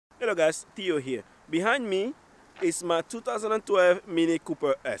Hello guys, Theo here. Behind me is my 2012 Mini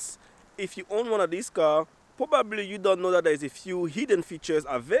Cooper S. If you own one of these cars, probably you don't know that there's a few hidden features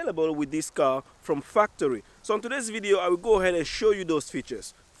available with this car from factory. So in today's video, I will go ahead and show you those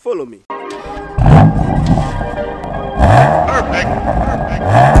features. Follow me.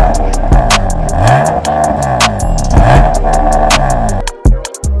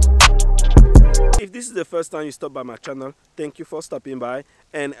 If this is the first time you stop by my channel, thank you for stopping by,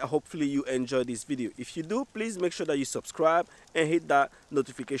 and hopefully you enjoy this video. If you do, please make sure that you subscribe and hit that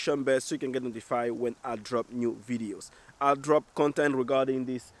notification bell so you can get notified when I drop new videos. I'll drop content regarding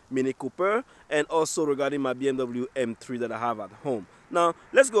this Mini Cooper and also regarding my BMW M3 that I have at home. Now,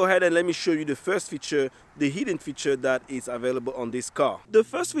 let's go ahead and let me show you the first feature, the hidden feature that is available on this car. The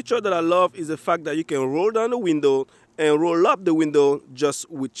first feature that I love is the fact that you can roll down the window and roll up the window just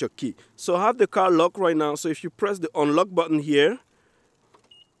with your key. So I have the car locked right now, so if you press the unlock button here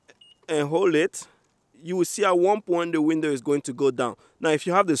and hold it, you will see at one point the window is going to go down. Now if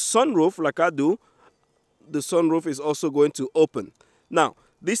you have the sunroof like I do, the sunroof is also going to open. Now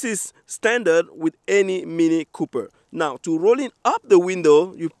this is standard with any Mini Cooper. Now to rolling up the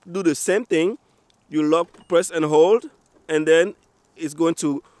window, you do the same thing. You lock, press and hold, and then it's going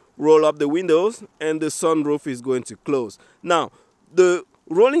to roll up the windows and the sunroof is going to close. Now the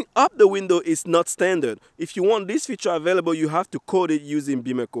rolling up the window is not standard. If you want this feature available, you have to code it using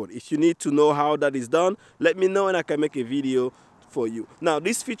Beamer code. If you need to know how that is done, let me know and I can make a video for you. Now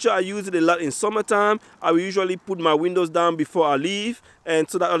this feature, I use it a lot in summertime. I will usually put my windows down before I leave, and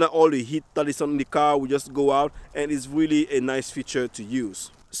so that all the heat that is on the car will just go out, and it's really a nice feature to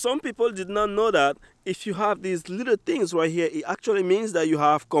use. Some people did not know that if you have these little things right here, it actually means that you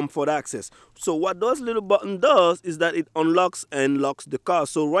have comfort access. So what those little button does is that it unlocks and locks the car.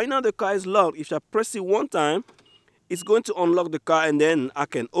 So right now the car is locked. If I press it one time, it's going to unlock the car and then I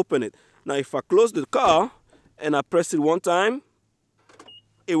can open it. Now if I close the car and I press it one time,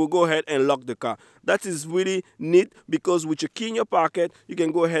 it will go ahead and lock the car. That is really neat because with your key in your pocket, you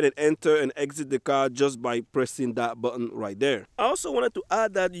can go ahead and enter and exit the car just by pressing that button right there. I also wanted to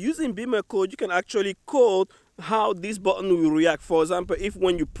add that using Beamer code, you can actually code how this button will react. For example, if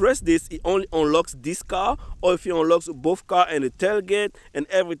when you press this, it only unlocks this car, or if it unlocks both car and the tailgate and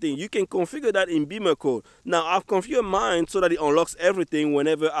everything, you can configure that in Beamer code. Now I've configured mine so that it unlocks everything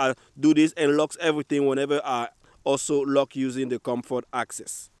whenever I do this and locks everything whenever I also lock using the comfort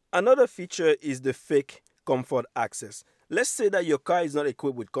access. Another feature is the fake comfort access. Let's say that your car is not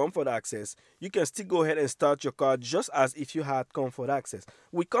equipped with comfort access. You can still go ahead and start your car just as if you had comfort access.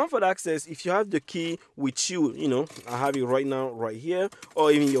 With comfort access, if you have the key with you, I have it right now right here,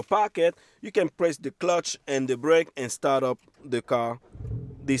 or in your pocket, you can press the clutch and the brake and start up the car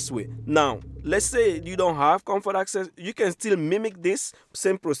this way. Now let's say you don't have comfort access, you can still mimic this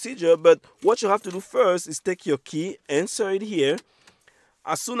same procedure, but what you have to do first is take your key, insert it here.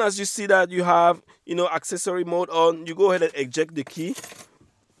 As soon as you see that you have accessory mode on, you go ahead and eject the key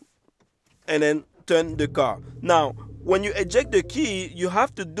and then turn the car. Now when you eject the key, you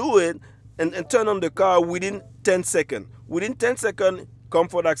have to do it and turn on the car within 10 seconds. Within 10 seconds,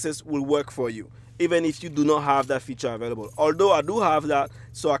 comfort access will work for you, even if you do not have that feature available. Although I do have that,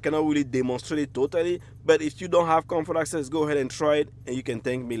 so I cannot really demonstrate it totally, but if you don't have comfort access, go ahead and try it and you can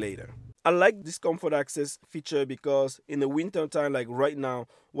thank me later. I like this comfort access feature because in the winter time, like right now,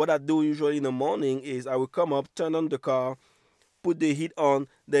 what I do usually in the morning is I will come up, turn on the car, put the heat on,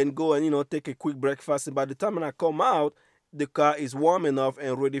 then go and take a quick breakfast, and by the time when I come out, the car is warm enough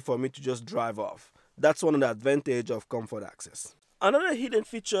and ready for me to just drive off. That's one of the advantages of comfort access. Another hidden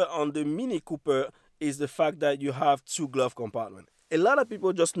feature on the Mini Cooper is the fact that you have two glove compartments. A lot of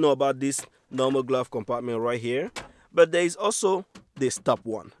people just know about this normal glove compartment right here, but there is also this top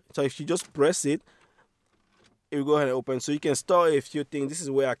one. So if you just press it, it will go ahead and open. So you can store a few things. This is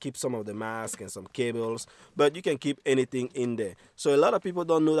where I keep some of the masks and some cables, but you can keep anything in there. So a lot of people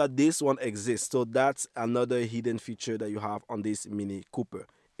don't know that this one exists. So that's another hidden feature that you have on this Mini Cooper,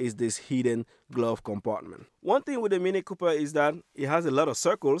 is this hidden glove compartment. One thing with the Mini Cooper is that it has a lot of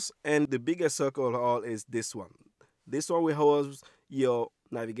circles, and the biggest circle of all is this one. This one will hold your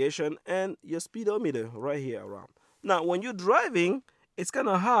navigation and your speedometer right here around. Now when you're driving, it's kind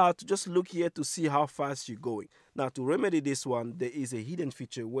of hard to just look here to see how fast you're going. Now to remedy this one, there is a hidden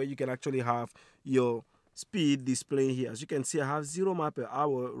feature where you can actually have your speed displaying here. As you can see, I have 0 miles per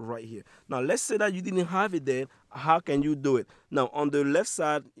hour right here. Now let's say that you didn't have it there. How can you do it? Now on the left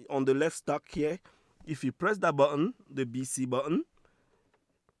side, on the left stack here, if you press that button, the BC button,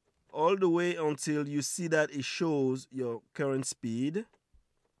 all the way until you see that it shows your current speed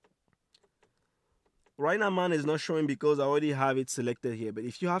right now mine is not showing because I already have it selected here. But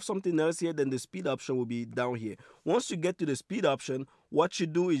if you have something else here, then the speed option will be down here. Once you get to the speed option, what you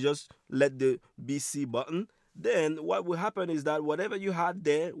do is just let the BC button. Then what will happen is that whatever you had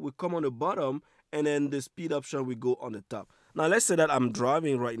there will come on the bottom, and then the speed option will go on the top. Now let's say that I'm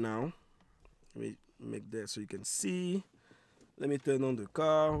driving right now. Let me make that so you can see. Let me turn on the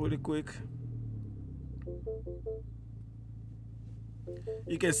car really quick.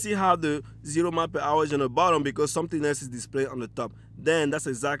 You can see how the 0 mile per hour is on the bottom because something else is displayed on the top. Then that's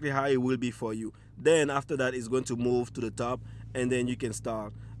exactly how it will be for you. Then after that, it's going to move to the top, and then you can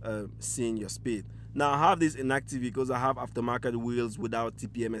start seeing your speed. Now I have this inactive because I have aftermarket wheels without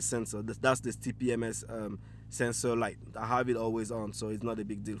TPMS sensor. That's this TPMS sensor light. I have it always on, so it's not a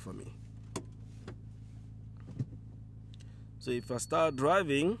big deal for me. So if I start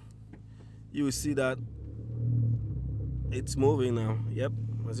driving, you will see that it's moving now. Yep,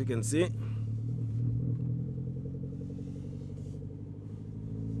 as you can see.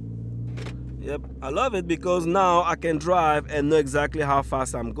 Yep, I love it because now I can drive and know exactly how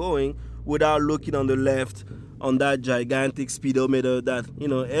fast I'm going without looking on the left on that gigantic speedometer that, you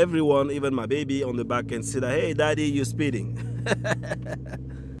know, everyone, even my baby on the back, can see that, hey daddy, you're speeding.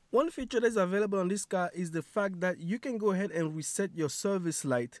 One feature that's available on this car is the fact that you can go ahead and reset your service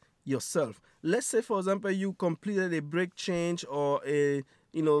light yourself. Let's say, for example, you completed a brake change or a,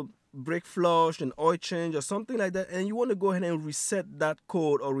 you know, brake flush, an oil change or something like that, and you want to go ahead and reset that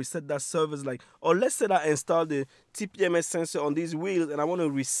code or reset that service light. Or let's say that I installed the TPMS sensor on these wheels and I want to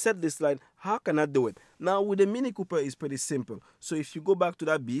reset this light. How can I do it? Now with the Mini Cooper, it's pretty simple. So if you go back to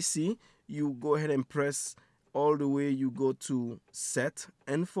that BC, you go ahead and press all the way, you go to set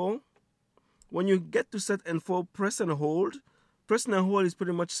info. When you get to set info, press and hold. Pressing and hold is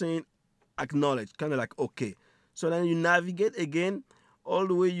pretty much saying acknowledge, kind of like okay. So then you navigate again all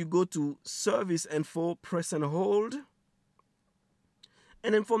the way, you go to service info, press and hold,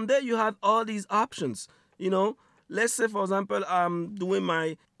 and then from there you have all these options. You know, let's say for example I'm doing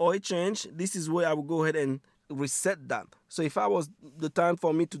my oil change. This is where I will go ahead and reset that. So if I was the time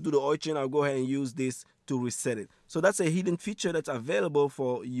for me to do the oil change, I'll go ahead and use this to reset it. So that's a hidden feature that's available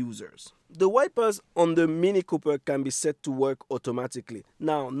for users. The wipers on the Mini Cooper can be set to work automatically.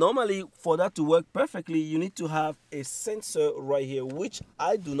 Now normally for that to work perfectly, you need to have a sensor right here, which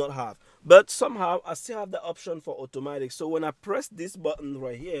I do not have, but somehow I still have the option for automatic. So when I press this button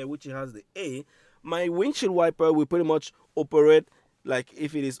right here, which has the A, my windshield wiper will pretty much operate like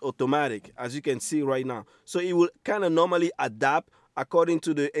if it is automatic, as you can see right now. So it will kind of normally adapt according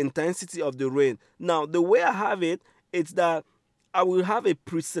to the intensity of the rain. Now the way I have it, it's that I will have a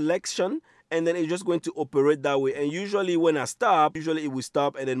pre-selection and then it's just going to operate that way. And usually when I stop, usually it will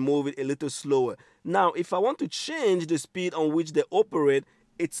stop and then move it a little slower. Now if I want to change the speed on which they operate,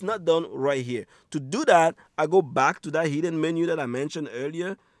 it's not done right here. To do that, I go back to that hidden menu that I mentioned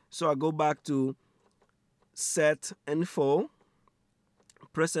earlier. So I go back to set info,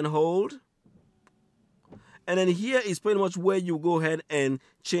 press and hold, and then here is pretty much where you go ahead and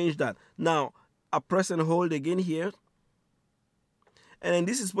change that. Now I press and hold again here, and then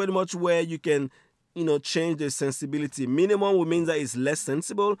this is pretty much where you can, you know, change the sensibility. Minimum will mean that it's less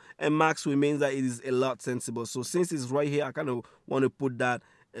sensible, and max will mean that it is a lot sensible. So since it's right here, I kind of want to put that.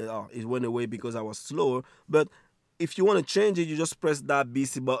 It went away because I was slower, but if you want to change it, you just press that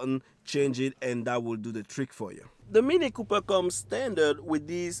BC button, change it, and that will do the trick for you. The Mini Cooper comes standard with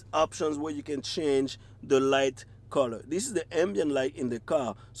these options where you can change the light color. This is the ambient light in the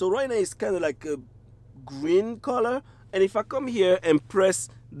car. So right now it's kind of like a green color. And if I come here and press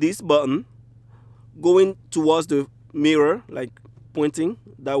this button, going towards the mirror, like pointing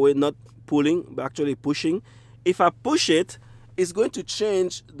that way, not pulling, but actually pushing. If I push it, it's going to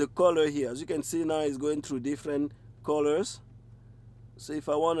change the color here. As you can see now, it's going through different colors. So if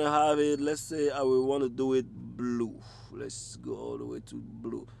I want to have it, let's say I will want to do it blue. Let's go all the way to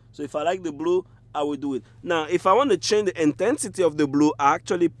blue. So if I like the blue, I will do it. Now, if I want to change the intensity of the blue, I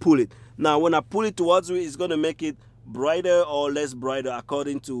actually pull it. Now, when I pull it towards me, it's going to make it brighter or less brighter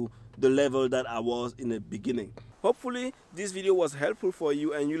according to the level that I was in the beginning. Hopefully, this video was helpful for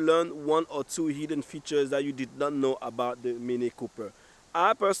you and you learned 1 or 2 hidden features that you did not know about the Mini Cooper.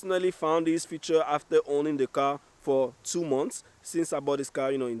 I personally found this feature after owning the car for 2 months, since I bought this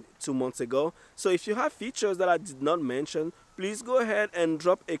car, 2 months ago. So if you have features that I did not mention, please go ahead and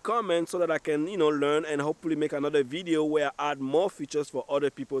drop a comment so that I can, learn and hopefully make another video where I add more features for other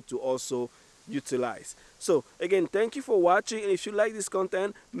people to also utilize. So again, thank you for watching, and if you like this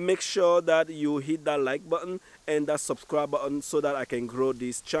content, make sure that you hit that like button and that subscribe button so that I can grow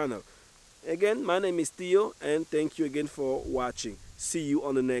this channel. Again, my name is Theo, and thank you again for watching. See you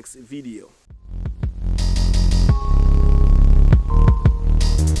on the next video.